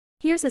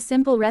Here's a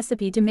simple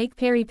recipe to make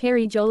peri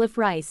peri jollof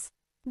rice.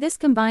 This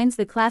combines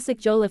the classic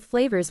jollof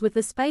flavors with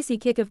the spicy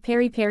kick of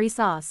peri peri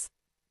sauce.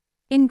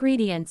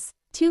 Ingredients: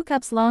 2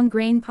 cups long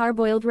grain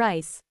parboiled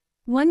rice.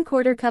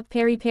 1/4 cup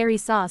peri peri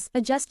sauce,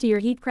 adjust to your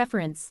heat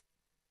preference.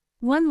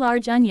 1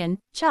 large onion,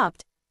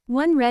 chopped.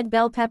 1 red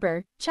bell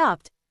pepper,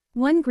 chopped.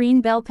 1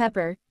 green bell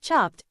pepper,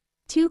 chopped.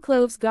 2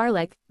 cloves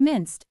garlic,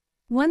 minced.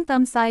 1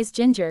 thumb-sized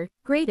ginger,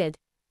 grated.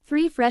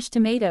 3 fresh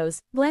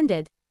tomatoes,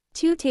 blended.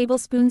 2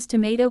 tablespoons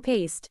tomato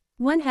paste.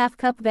 1/2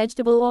 cup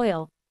vegetable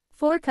oil.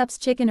 4 cups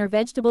chicken or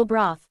vegetable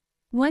broth.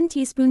 1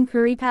 teaspoon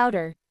curry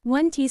powder.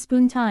 1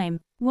 teaspoon thyme.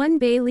 1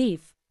 bay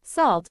leaf.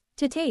 Salt,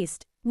 to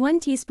taste. 1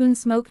 teaspoon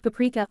smoked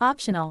paprika,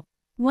 optional.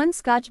 1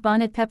 Scotch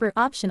bonnet pepper,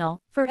 optional,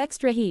 for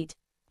extra heat.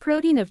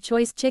 Protein of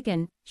choice: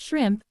 chicken,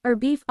 shrimp, or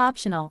beef,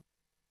 optional.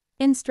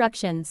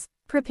 Instructions: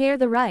 prepare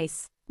the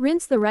rice.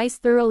 Rinse the rice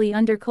thoroughly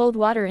under cold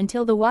water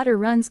until the water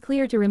runs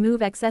clear to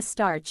remove excess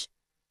starch.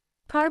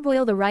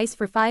 Parboil the rice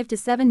for 5 to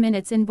 7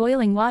 minutes in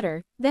boiling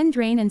water, then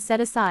drain and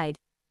set aside.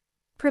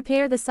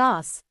 Prepare the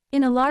sauce.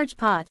 In a large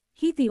pot,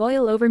 heat the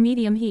oil over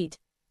medium heat.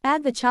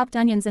 Add the chopped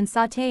onions and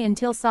sauté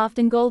until soft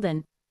and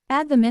golden.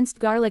 Add the minced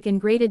garlic and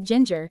grated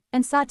ginger,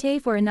 and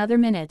sauté for another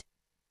minute.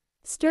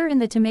 Stir in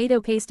the tomato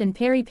paste and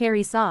peri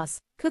peri sauce,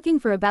 cooking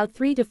for about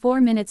 3 to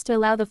 4 minutes to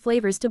allow the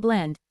flavors to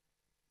blend.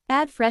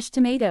 Add fresh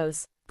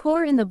tomatoes.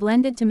 Pour in the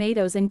blended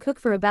tomatoes and cook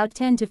for about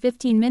 10 to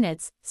 15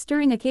 minutes,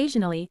 stirring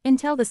occasionally,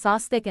 until the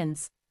sauce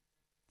thickens.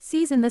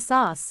 Season the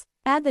sauce.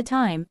 Add the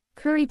thyme,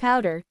 curry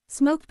powder,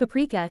 smoked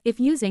paprika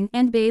if using,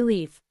 and bay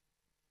leaf.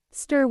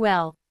 Stir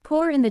well.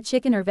 Pour in the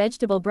chicken or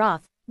vegetable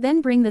broth, then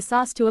bring the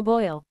sauce to a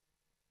boil.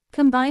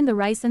 Combine the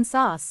rice and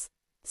sauce.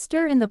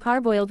 Stir in the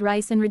parboiled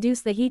rice and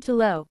reduce the heat to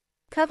low.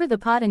 Cover the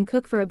pot and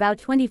cook for about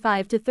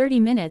 25 to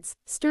 30 minutes,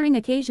 stirring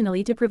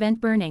occasionally to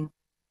prevent burning.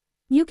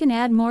 You can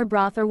add more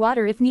broth or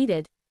water if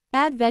needed.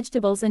 Add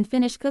vegetables and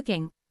finish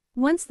cooking.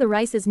 Once the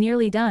rice is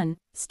nearly done,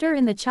 stir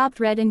in the chopped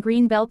red and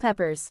green bell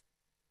peppers.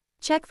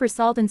 Check for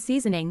salt and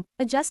seasoning,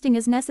 adjusting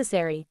as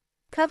necessary.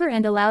 Cover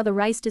and allow the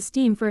rice to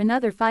steam for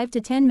another 5 to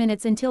 10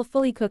 minutes until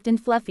fully cooked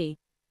and fluffy.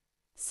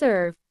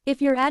 Serve.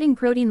 If you're adding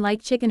protein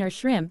like chicken or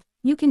shrimp,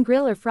 you can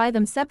grill or fry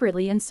them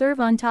separately and serve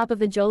on top of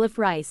the jollof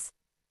rice.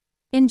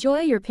 Enjoy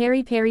your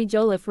peri peri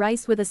jollof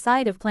rice with a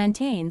side of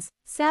plantains,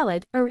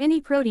 salad, or any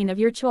protein of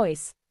your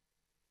choice.